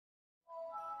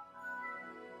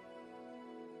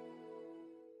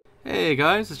Hey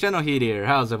guys, it's Generalkidd here.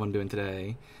 How's everyone doing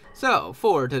today? So,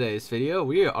 for today's video,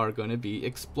 we are going to be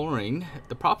exploring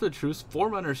the Prophet of Truth's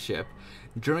Forerunner ship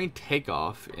during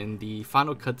takeoff in the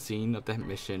final cutscene of the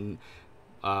mission,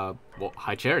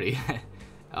 High Charity,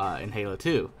 in Halo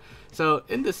 2. So,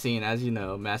 in this scene, as you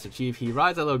know, Master Chief, he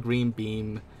rides a little green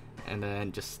beam and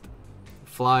then just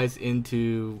flies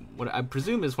into what I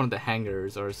presume is one of the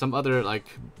hangars or some other, like,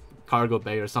 cargo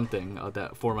bay or something of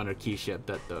that Forerunner key ship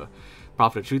that the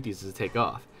Prophet of Truth uses to take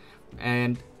off.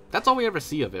 And that's all we ever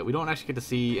see of it. We don't actually get to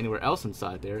see anywhere else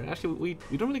inside there. Actually,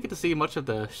 we don't really get to see much of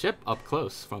the ship up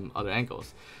close from other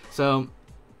angles. So,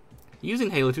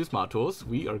 using Halo 2's mod tools,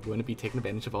 we are going to be taking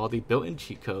advantage of all the built-in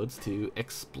cheat codes to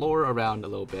explore around a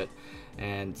little bit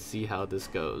and see how this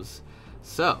goes.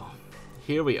 So,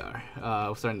 here we are.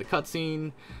 We're starting the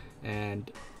cutscene,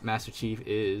 and Master Chief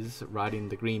is riding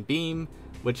the green beam,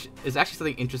 which is actually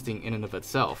something interesting in and of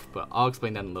itself, but I'll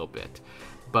explain that in a little bit.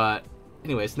 But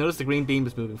anyways, notice the green beam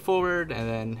is moving forward, and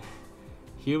then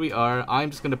here we are. I'm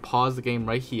just going to pause the game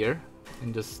right here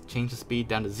and just change the speed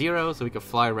down to 0 so we can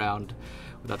fly around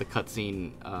without the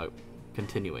cutscene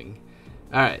continuing.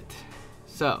 Alright,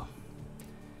 so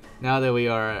now that we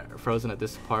are frozen at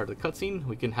this part of the cutscene,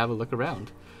 we can have a look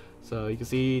around. So you can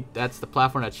see that's the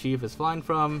platform that Chief is flying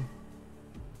from,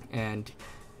 and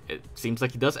it seems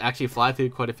like he does actually fly through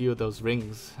quite a few of those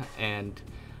rings, and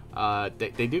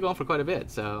they do go on for quite a bit,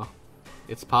 so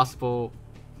it's possible.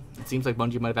 It seems like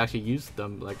Bungie might have actually used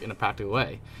them like in a practical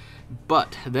way.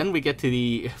 But then we get to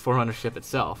the Forerunner ship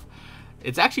itself.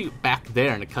 It's actually back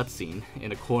there in a cutscene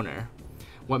in a corner.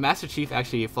 What Master Chief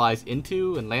actually flies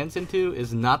into and lands into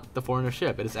is not the Forerunner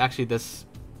ship. It is actually this.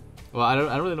 Well, I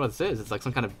don't really know what this is. It's like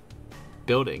some kind of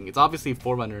building. It's obviously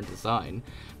Forerunner in design,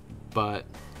 but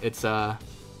it's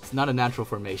not a natural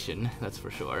formation, that's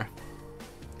for sure.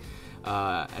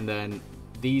 And then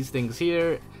these things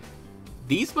here,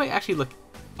 these might actually look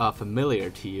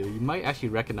familiar to you. You might actually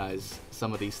recognize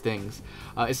some of these things,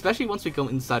 especially once we go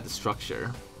inside the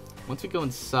structure. Once we go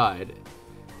inside,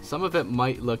 some of it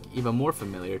might look even more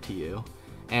familiar to you.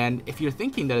 And if you're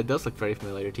thinking that it does look very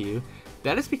familiar to you,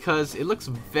 that is because it looks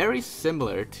very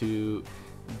similar to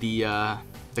the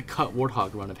cut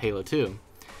Warthog run of Halo 2.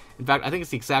 In fact, I think it's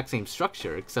the exact same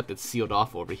structure, except it's sealed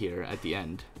off over here at the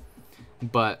end.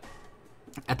 But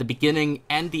at the beginning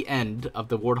and the end of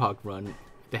the Warthog run,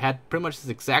 they had pretty much this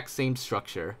exact same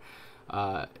structure.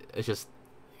 It's just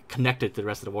connected to the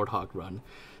rest of the Warthog run.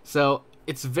 So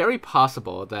it's very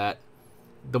possible that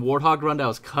the Warthog run that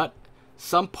was cut,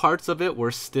 some parts of it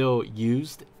were still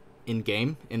used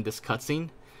in-game in this cutscene.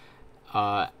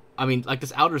 I mean, like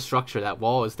this outer structure, that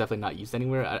wall is definitely not used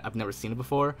anywhere. I've never seen it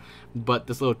before. But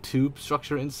this little tube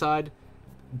structure inside,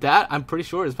 that I'm pretty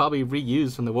sure is probably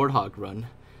reused from the Warthog run.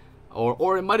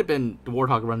 Or it might have been the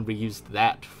Warthog run reused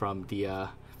that from the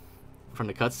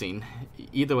cutscene.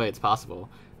 Either way, it's possible.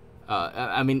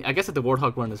 I mean, I guess if the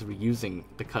Warthog run is reusing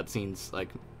the cutscene's like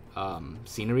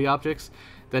scenery objects,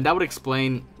 then that would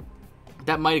explain.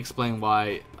 That might explain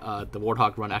why the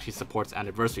Warthog run actually supports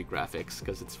anniversary graphics,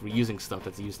 because it's reusing stuff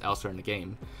that's used elsewhere in the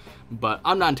game. But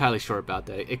I'm not entirely sure about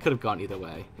that. It could have gone either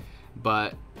way.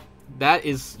 But that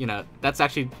is, that's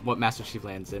actually what Master Chief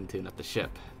lands into, not the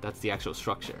ship. That's the actual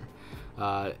structure.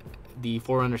 The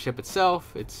Forerunner ship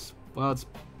itself, it's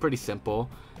pretty simple.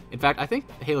 In fact, I think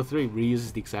Halo 3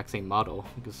 reuses the exact same model,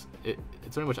 because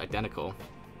it's very much identical.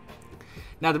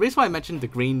 Now, the reason why I mentioned the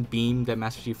green beam that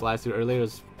Master Chief flies through earlier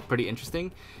is pretty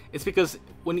interesting. It's because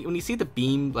when you see the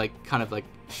beam kind of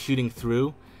shooting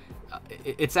through,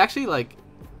 it's actually like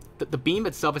the beam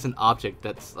itself is an object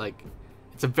that's like,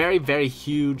 it's a very, very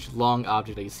huge long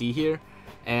object that you see here,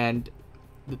 and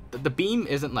the beam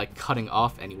isn't like cutting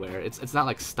off anywhere. It's not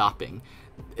like stopping.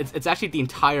 It's actually the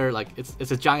entire, like,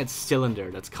 it's a giant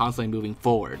cylinder that's constantly moving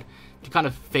forward to kind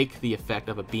of fake the effect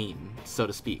of a beam, so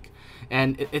to speak.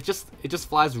 And it just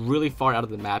flies really far out of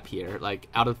the map here, like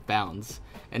out of bounds.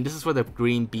 And this is where the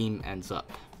green beam ends up.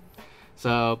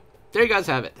 So there you guys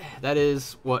have it. That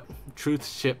is what Truth's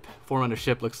ship, Forerunner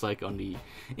ship, looks like on the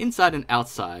inside and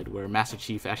outside, where Master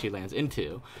Chief actually lands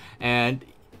into. And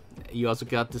you also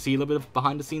got to see a little bit of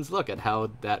behind-the-scenes look at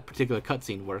how that particular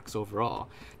cutscene works overall.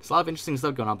 There's a lot of interesting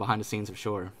stuff going on behind the scenes for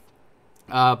sure.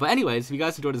 But anyways, if you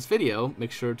guys enjoyed this video,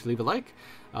 make sure to leave a like,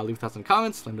 leave thoughts in the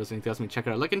comments, let me know anything else you check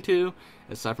out or look into.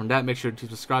 Aside from that, make sure to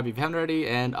subscribe if you haven't already,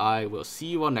 and I will see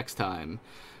you all next time.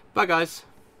 Bye guys!